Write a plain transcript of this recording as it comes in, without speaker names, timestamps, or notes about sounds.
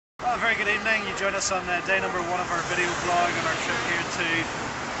Well, very good evening. You join us on day number 1 of our video vlog on our trip here to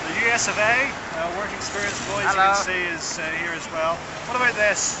the US of A. Work Experience Boys, Hello. you can see, is here as well. What about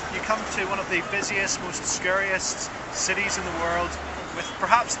this? You come to one of the busiest, most scariest cities in the world with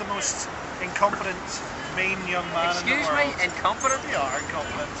perhaps the most incompetent, mean young man in the world. Excuse me, incompetent? You are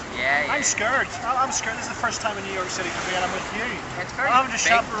incompetent. Yeah. I'm scared. I'm scared. This is the first time in New York City for me, and I'm with you. It's very I'm having to big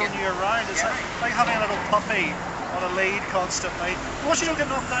chaperone you around. It's like having a little puppy on a lead constantly. Once you don't get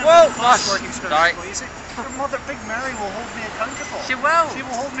knocked down, Whoa, Work Experience Boys. Your mother, Big Mary, will hold me accountable. She will. She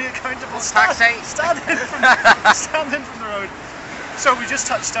will hold me accountable. Taxi. Stand in from the road. So we just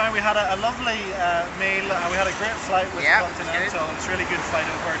touched down. We had a lovely meal. We had a great flight with Continental. It was a really good flight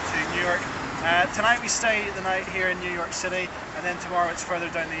over to New York. Tonight we stay the night here in New York City, and then tomorrow it's further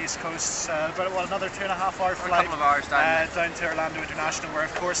down the East Coast. About another 2.5-hour flight. A couple of hours down to Orlando International, where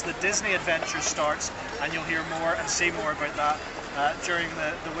of course the Disney adventure starts, and you'll hear more and see more about that during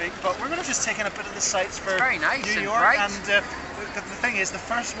the week. But we're going to just take in a bit of the sights for very nice New York. And the thing is,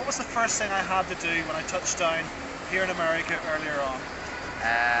 what was the first thing I had to do when I touched down here in America earlier on?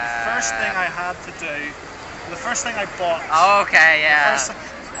 The first thing I had to do, the first thing I bought. Okay,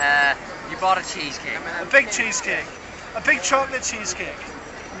 yeah. You bought a cheesecake. A big cheesecake. A big chocolate cheesecake.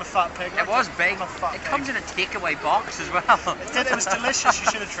 I'm a fat pig. It was big. It comes in a takeaway box as well. It was delicious. You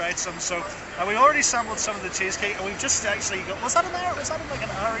should have tried some. So we already sampled some of the cheesecake, and we've just actually got. Was that in there? Was that in like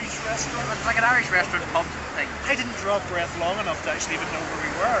an Irish restaurant? It was like an Irish restaurant pub thing. I didn't draw breath long enough to actually even know where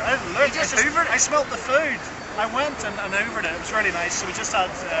we were. I didn't look. I smelt the food. I went and hoovered it. It was really nice. So we just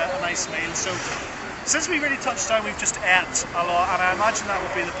had a nice meal. So since we really touched down, we've just ate a lot, and I imagine that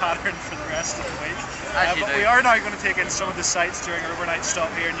will be the pattern for the rest of the week. But we are now going to take in some of the sights during our overnight stop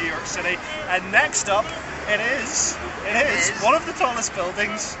here in New York City. And next up, it is one of the tallest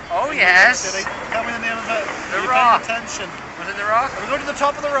buildings in New York City. Tell me the name of it. The Rock. Attention. Was it the Rock? We're going to the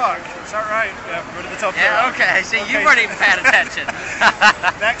top of the Rock. Is that right? Yeah, we're going to the top of the Rock. Okay. So you weren't even paying attention.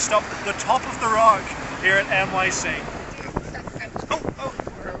 Next up, the top of the Rock here at NYC.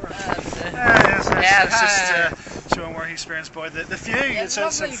 It's just showing Work Experience Boy. The view, it's a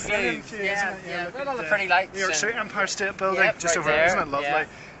brilliant view, isn't it? Yeah, with all the pretty lights. New York City Empire State Building, just over there, isn't it lovely?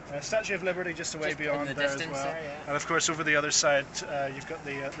 Yeah. Statue of Liberty just away beyond there as well. And of course over the other side you've got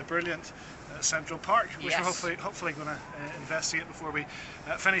the brilliant Central Park, which we're hopefully going to investigate before we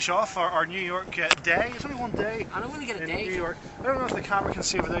finish off our New York day. It's only one day. I don't want to get a day. New York. I don't know if the camera can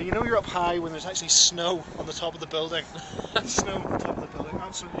see over there. You know you're up high when there's actually snow on the top of the building. Snow on the top of the building.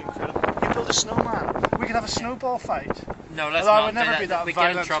 Absolutely incredible. You build a snowman. We could have a snowball fight. No, let's not. I would never be that we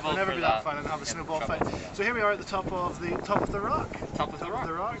violent. Get in trouble we'll never for be that violent and have a snowball fight. So here we are at the top of the rock. Top of the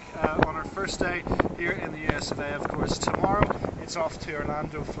rock. On our first day here in the US of A. Of course, tomorrow it's off to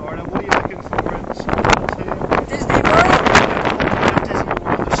Orlando, Florida. What are you looking forward to? Disney World. Disney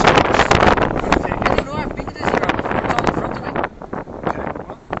World. There's so much. I don't know. I've been to Disney World before. It's all in front of me. Okay.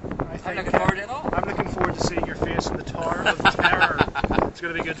 Well, I'm looking forward to it all. I'm looking forward to seeing your face in the Tower of Terror. It's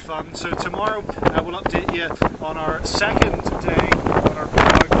going to be good fun. So tomorrow we'll update you on our second day on our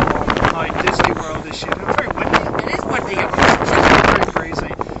blog on how Disney World is shaping. It's very windy. It is windy. It's very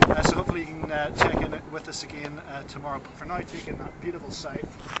breezy. So hopefully you can check in with us again tomorrow. But for now, taking that beautiful sight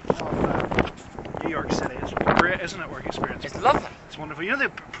of New York City. It's great, isn't it? Work Experience. It's lovely. It's wonderful. You know,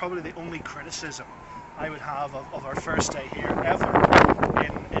 probably the only criticism I would have of our first day here ever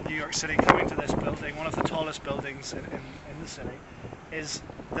in New York City, coming to this building, one of the tallest buildings in the city, is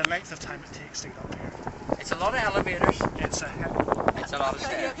the length of time it takes to get up here. It's a lot of elevators. It's a lot of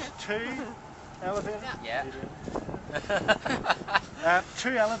stairs. 2 elevators? Yeah. 2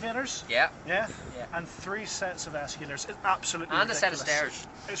 elevators? Yeah. And 3 sets of escalators. It's absolutely ridiculous. And a set of stairs.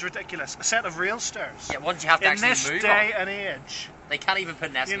 It's ridiculous. A set of real stairs. Yeah, ones you have to actually move in this day and age. They can't even put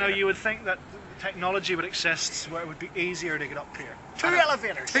an escalator. You know, you would think that technology would exist where it would be easier to get up here. 2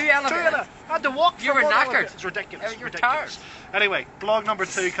 elevators. 2 elevators. I had to walk. You were knackered. It's ridiculous. You're tired. Anyway, blog number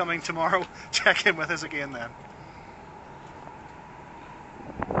 2 coming tomorrow. Check in with us again then.